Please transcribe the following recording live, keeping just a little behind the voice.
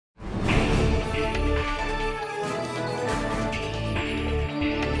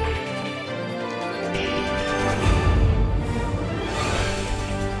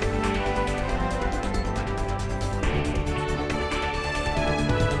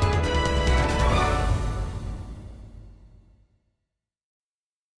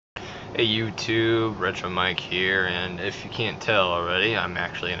Hey YouTube, Retro Mike here, and if you can't tell already, I'm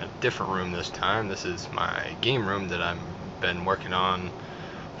actually in a different room this time. This is my game room that I've been working on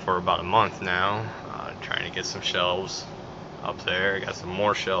for about a month now, trying to get some shelves up there. I got some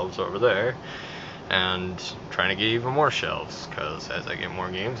more shelves over there, and trying to get even more shelves, because as I get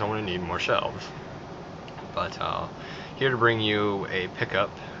more games, I want to need more shelves. But here to bring you a pickup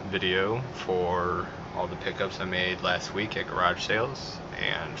video for all the pickups I made last week at garage sales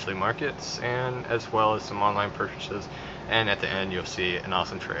and flea markets, and as well as some online purchases, and at the end you'll see an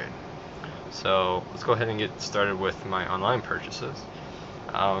awesome trade. So let's go ahead and get started with my online purchases.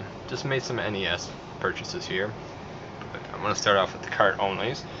 Just made some NES purchases here, but I'm going to start off with the card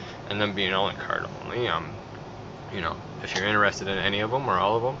onlys, and them being only card only. You know, if you're interested in any of them or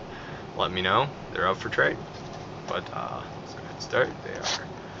all of them, let me know. They're up for trade. But let's go ahead and start. They are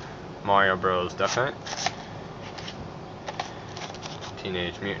Mario Bros. Duck Hunt,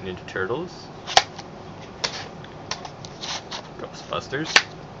 Teenage Mutant Ninja Turtles, Ghostbusters,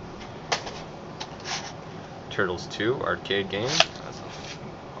 Turtles 2 arcade game. That's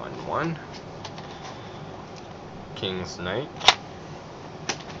a fun one. King's Knight,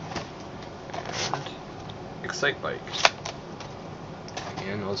 and Excite Bike.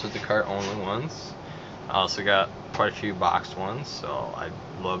 Again, those are the cart only ones. I also got quite a few boxed ones, so I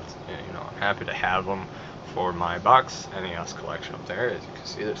loved, I'm happy to have them for my box NES collection up there. As you can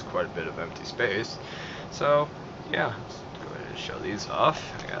see, there's quite a bit of empty space. So yeah, let's go ahead and show these off.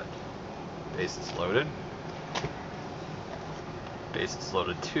 I got Bases Loaded, Bases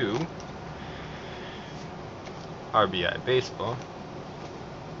Loaded 2, RBI Baseball,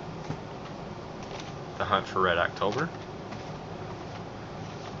 The Hunt for Red October,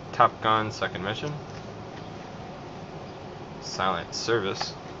 Top Gun Second Mission, Silent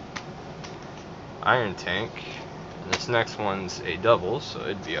Service, Iron Tank, and this next one's a double, so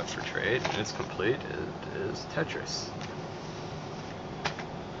it'd be up for trade, and it's complete. It is Tetris.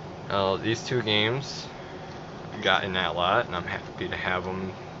 Now, these two games I got in that lot, and I'm happy to have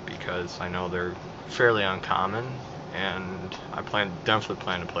them because I know they're fairly uncommon, and I definitely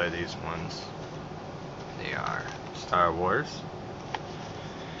plan to play these ones. They are Star Wars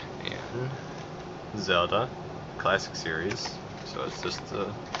and Zelda Classic Series. So it's just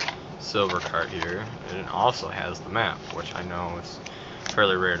the silver card here, and it also has the map, which I know is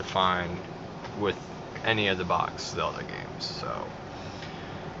fairly rare to find with any of the box Zelda games. So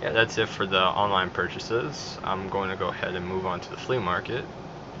yeah, that's it for the online purchases. I'm going to go ahead and move on to the flea market.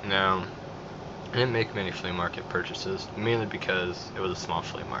 Now, I didn't make many flea market purchases, mainly because it was a small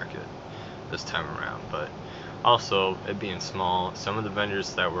flea market this time around, but also, it being small, some of the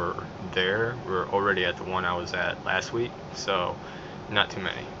vendors that were there were already at the one I was at last week, so not too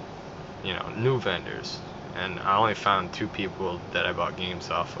many, new vendors. And I only found 2 people that I bought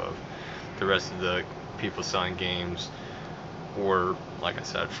games off of. The rest of the people selling games were, like I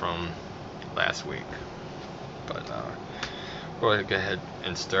said, from last week. But go ahead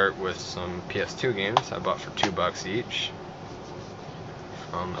and start with some PS2 games I bought for $2 each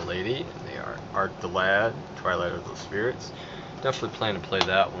from a lady. They are Art the Lad, Twilight of the Spirits. Definitely plan to play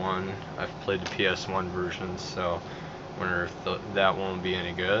that one. I've played the PS1 version, so I wonder if that one will be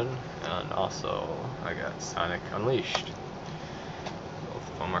any good. And also, I got Sonic Unleashed.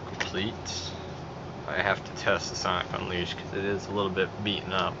 Both of them are complete. I have to test the Sonic Unleashed because it is a little bit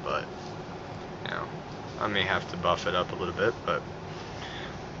beaten up, but I may have to buff it up a little bit. But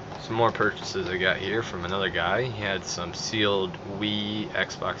some more purchases I got here from another guy. He had some sealed Wii,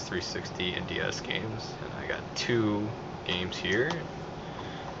 Xbox 360, and DS games, and I got 2 games here.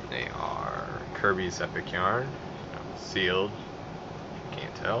 They are Kirby's Epic Yarn, sealed,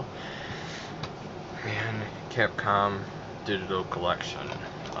 can't tell, and Capcom Digital Collection,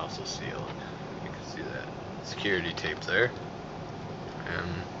 also sealed. You can see that security tape there.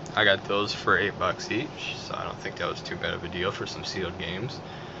 And I got those for $8 each, so I don't think that was too bad of a deal for some sealed games.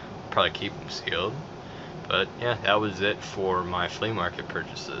 Probably keep them sealed. But yeah, that was it for my flea market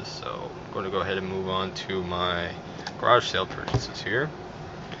purchases. So I'm going to go ahead and move on to my garage sale purchases here.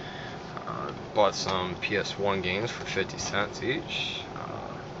 Bought some PS1 games for 50 cents each.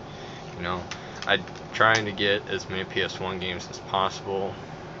 I'm trying to get as many PS1 games as possible.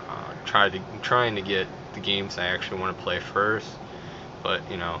 Trying to get the games I actually want to play first. But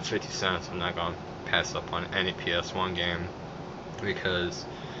 50 cents, I'm not going to pass up on any PS1 game because,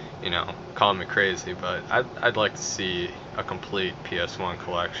 call me crazy, but I'd like to see a complete PS1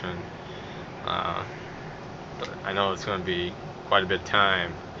 collection. But I know it's going to be quite a bit of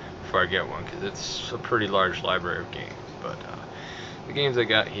time before I get one because it's a pretty large library of games. But the games I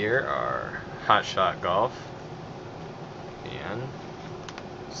got here are Hot Shot Golf and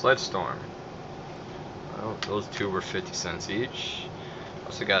Storm. Well, those two were 50 cents each.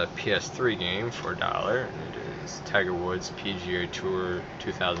 Also got a PS3 game for $1, and it is Tiger Woods PGA Tour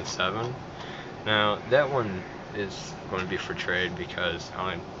 2007. Now that one is going to be for trade because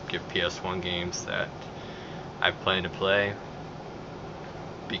I only get PS1 games that I plan to play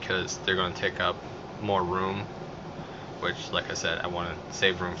because they're going to take up more room, which, like I said, I want to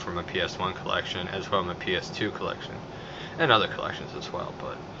save room for my PS1 collection as well as my PS2 collection and other collections as well.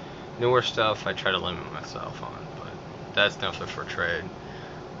 But newer stuff I try to limit myself on, but that's definitely for trade.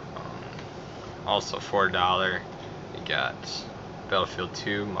 Also for $1 you got Battlefield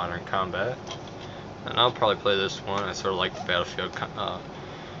 2 Modern Combat, and I'll probably play this one. I sort of like the Battlefield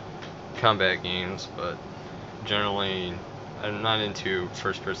combat games, but generally I'm not into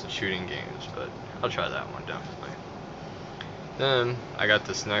first person shooting games, but I'll try that one definitely. Then I got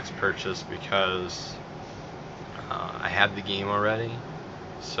this next purchase because I have the game already,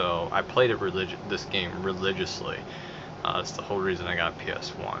 so I played this game religiously. That's the whole reason I got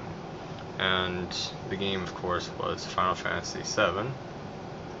PS1. And the game, of course, was Final Fantasy VII.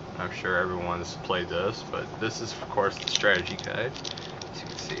 I'm sure everyone's played this, but this is, of course, the strategy guide. As you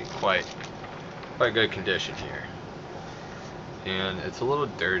can see, quite good condition here. And it's a little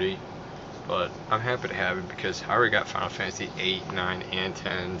dirty, but I'm happy to have it because I already got Final Fantasy 8, 9, and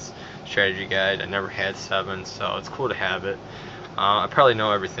 10's strategy guide. I never had 7, so it's cool to have it. I probably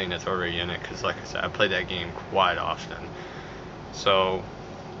know everything that's already in it because, like I said, I played that game quite often. So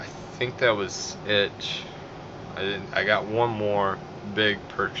I think that was it. I got one more big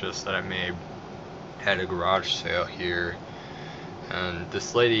purchase that I made at a garage sale here, and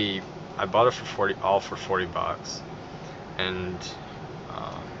this lady, I bought it for $40, and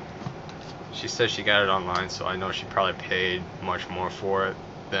she said she got it online, so I know she probably paid much more for it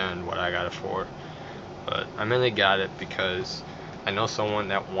than what I got it for. But I mainly got it because I know someone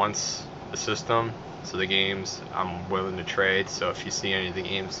that wants the system, so the games I'm willing to trade. So if you see any of the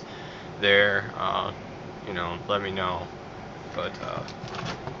games there, you know, let me know. But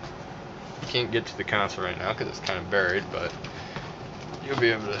can't get to the console right now because it's kind of buried, but you'll be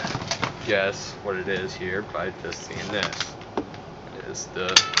able to guess what it is here by just seeing this. It is the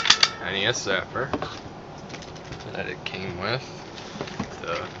NES Zapper that it came with,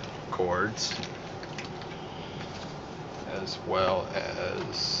 the cords, as well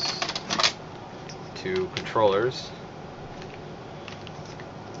as 2 controllers.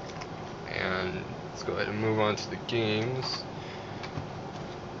 And let's go ahead and move on to the games.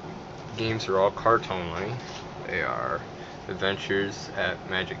 Games are all cart only. They are Adventures at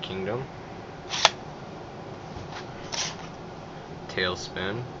Magic Kingdom,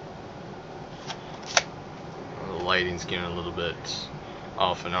 Tailspin. The lighting's getting a little bit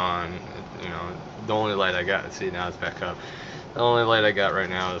off and on. You know, the only light I got, see now it's back up. The only light I got right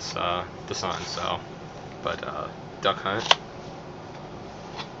now is the sun. So, but Duck Hunt,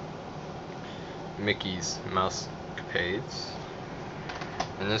 Mickey's Mousecapades.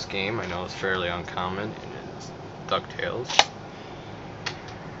 In this game, I know it's fairly uncommon, and it is DuckTales.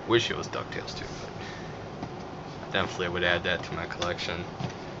 Wish it was DuckTales too, but definitely would add that to my collection.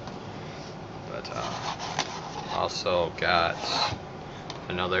 But also got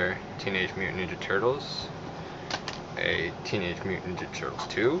another Teenage Mutant Ninja Turtles, a Teenage Mutant Ninja Turtles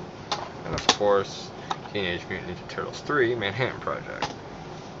 2, and of course Teenage Mutant Ninja Turtles 3 Manhattan Project.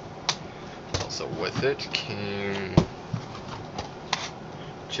 Also with it came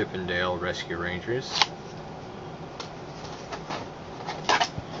Chip and Dale Rescue Rangers,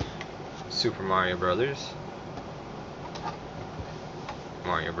 Super Mario Brothers,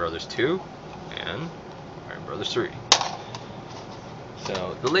 Mario Brothers 2, and Mario Brothers 3.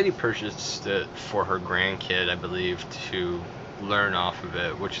 So the lady purchased it for her grandkid, I believe, to learn off of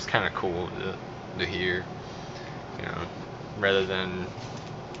it, which is kind of cool to hear. You know, rather than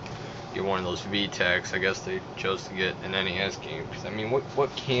get one of those VTECs, I guess they chose to get an NES game. Because I mean,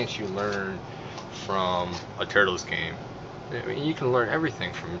 what can't you learn from a Turtles game? I mean, you can learn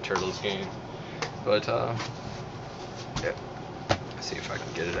everything from a Turtles game. But yeah. Let's see if I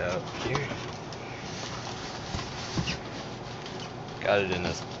can get it out here. Got it in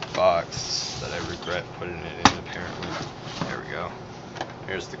this box that I regret putting it in, apparently. There we go.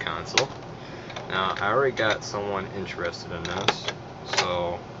 Here's the console. Now, I already got someone interested in this,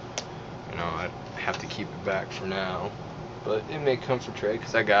 so, you know, I have to keep it back for now. But it may come for trade,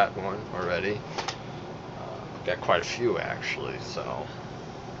 because I got one already. Got quite a few, actually, so,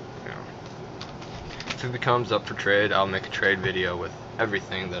 you know. If it becomes up for trade, I'll make a trade video with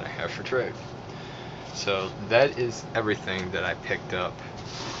everything that I have for trade. So that is everything that I picked up.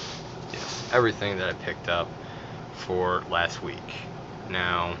 Yes, everything that I picked up for last week.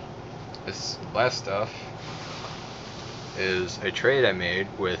 Now, this last stuff is a trade I made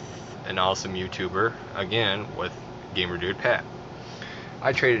with an awesome YouTuber, again with Gamerdude Pat.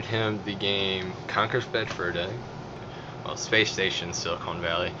 I traded him the game Conker's Bad Fur Day, well, Space Station Silicon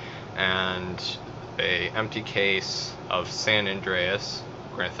Valley, and a empty case of San Andreas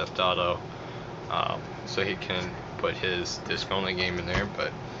Grand Theft Auto, so he can put his disc-only game in there.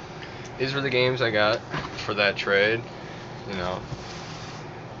 But these were the games I got for that trade. You know,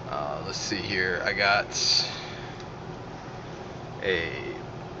 let's see here. I got a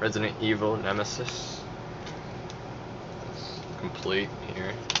Resident Evil Nemesis. It's complete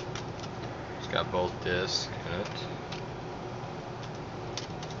here. It's got both discs in it.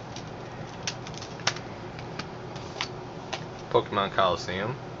 Pokemon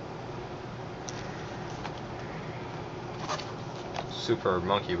Coliseum. Super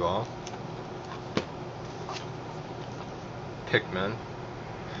Monkey Ball. Pikmin.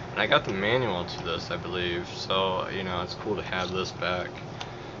 And I got the manual to this, I believe, so, you know, it's cool to have this back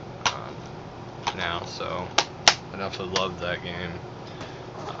now, so I definitely love that game.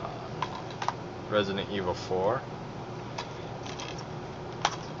 Resident Evil 4.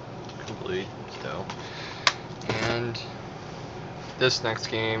 Complete, still. And this next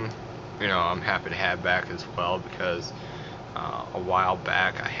game, you know, I'm happy to have back as well, because a while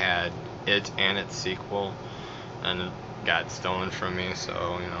back I had it and its sequel, and it got stolen from me,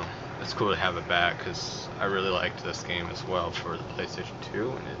 so, you know, it's cool to have it back, because I really liked this game as well for the PlayStation 2,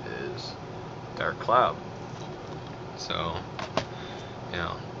 and it is Dark Cloud. So, you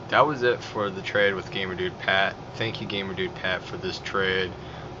know, that was it for the trade with Gamerdude Pat. Thank you, Gamerdude Pat, for this trade.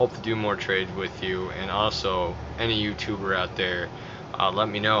 Hope to do more trades with you, and also any YouTuber out there, let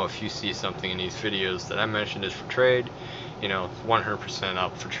me know if you see something in these videos that I mentioned is for trade. You know, 100%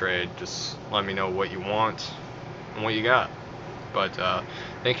 up for trade. Just let me know what you want and what you got. But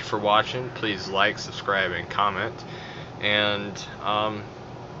thank you for watching. Please like, subscribe, and comment. And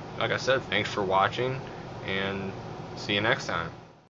like I said, thanks for watching, and see you next time.